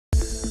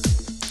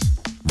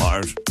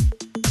Mars.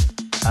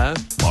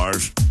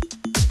 Mars.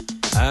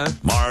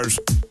 Mars.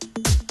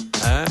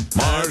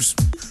 Mars.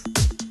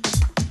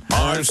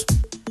 Mars.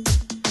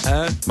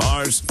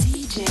 Mars.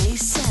 DJ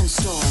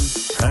Sandstorm.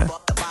 Pump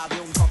up the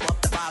volume, pump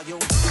up the volume.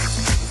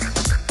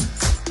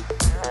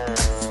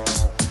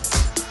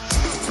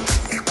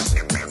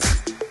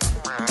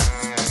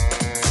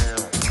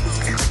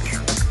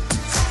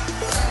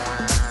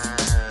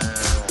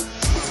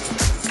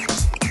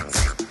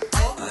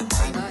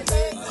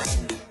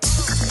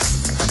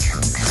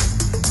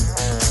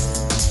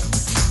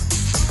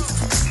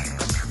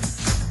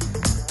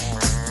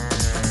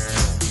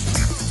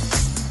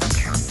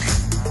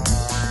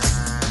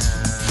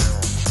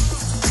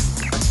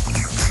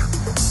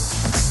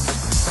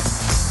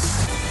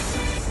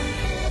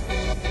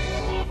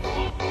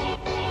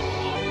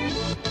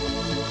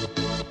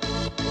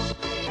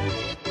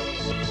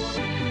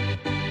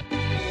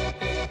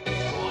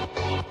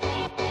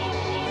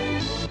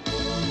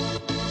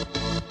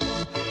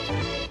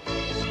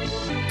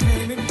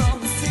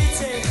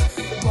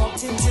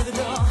 Into the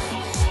door,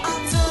 I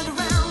turned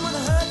around when I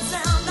heard the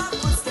sound of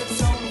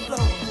footsteps on the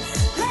floor.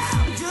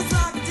 Loud, just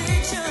like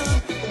addiction.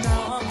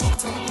 Now I'm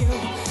hooked on you.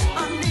 I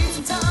need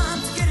some time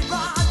to get it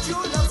right.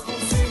 Your love's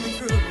gonna see me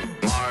through.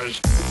 Mars.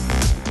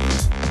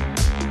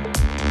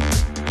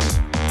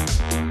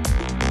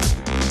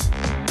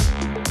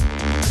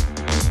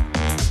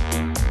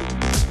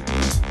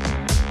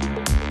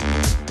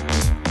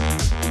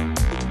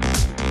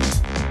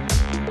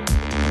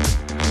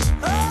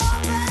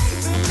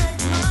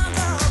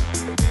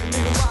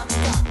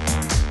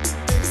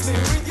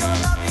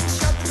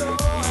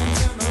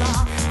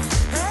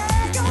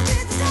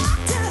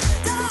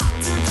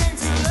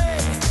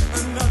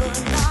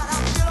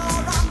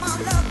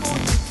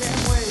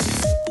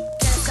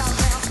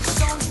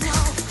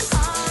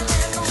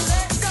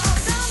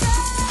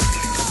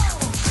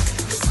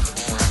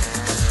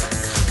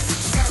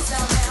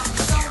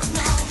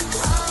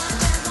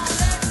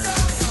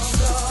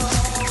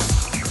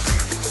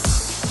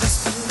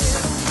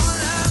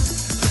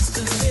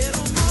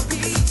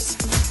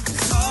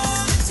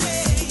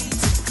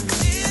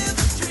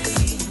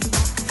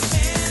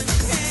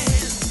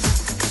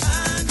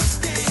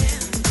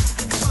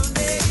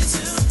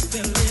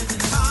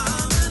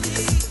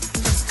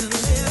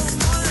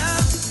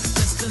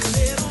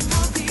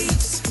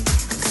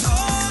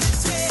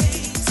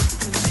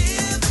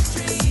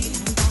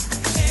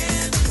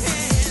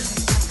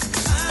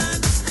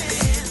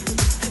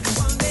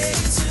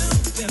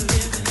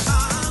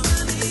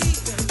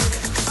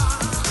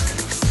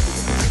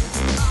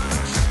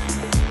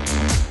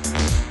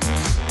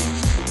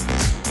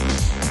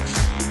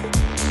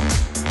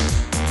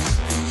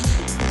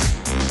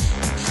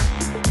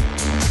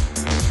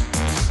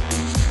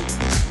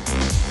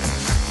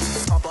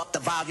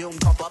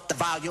 Pump up the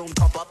volume,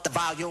 pump up the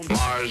volume.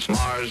 Mars,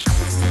 Mars.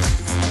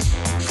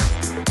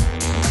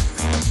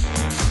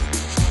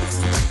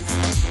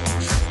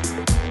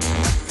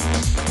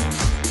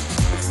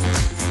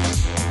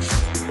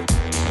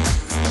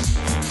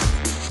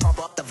 Pump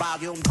up the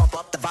volume, pump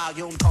up the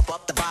volume, pump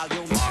up the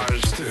volume.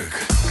 Mars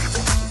stuk.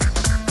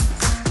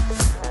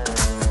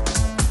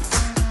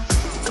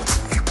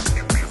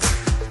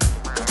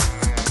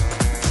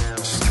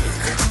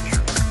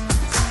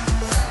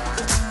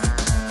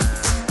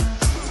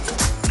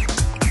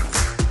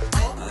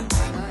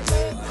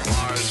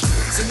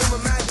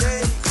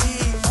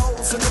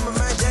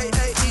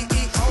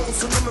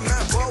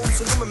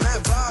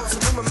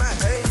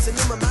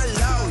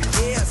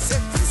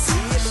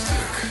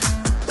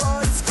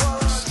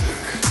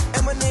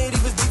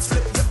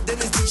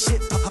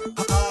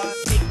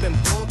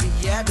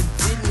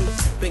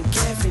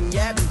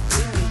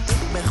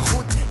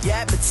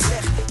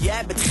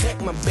 Jij bent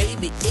gek, maar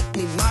baby, ik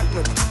niet. Maak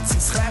me zie,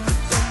 schrijf het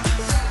op.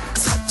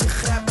 Schatje,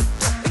 grijp het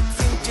op. Ik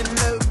vind je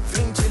leuk,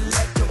 vind je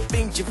lekker,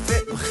 vind je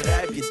vet,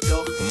 begrijp je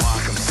toch?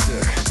 Maak hem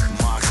stuk,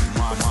 maak hem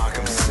stuk. Maak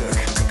hem stuk,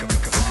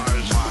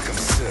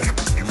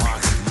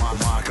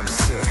 maak hem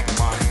stuk,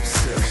 maak hem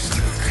stuk.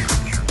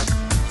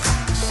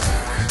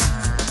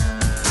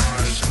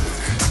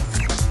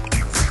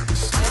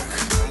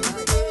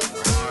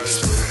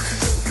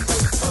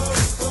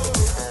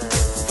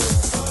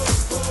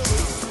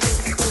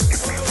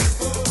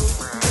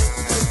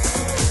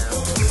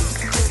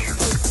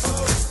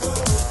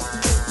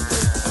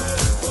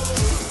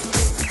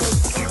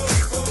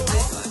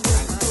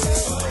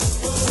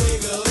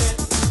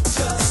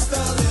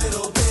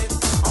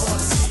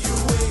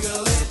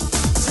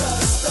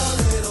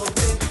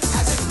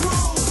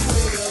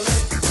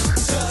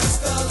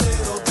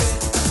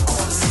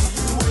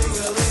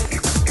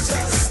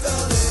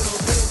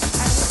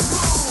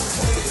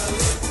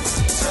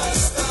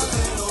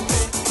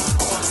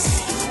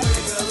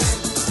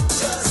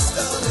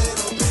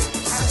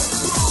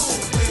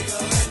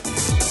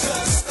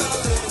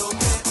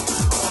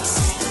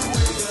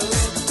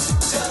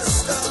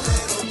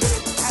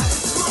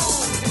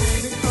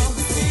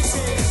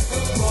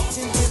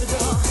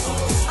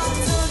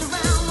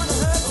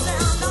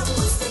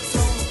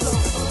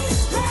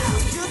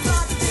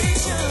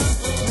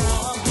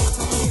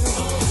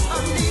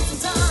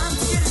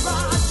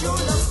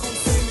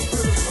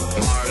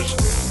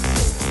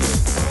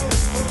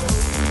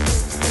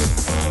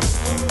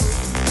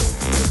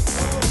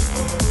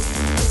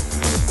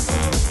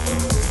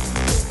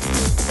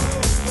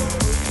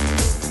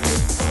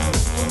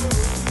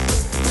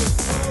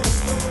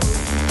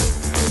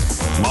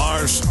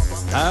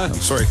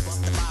 Sorry.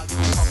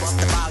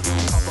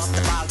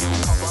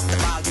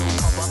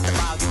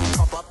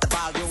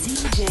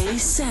 DJ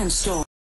Sandstorm.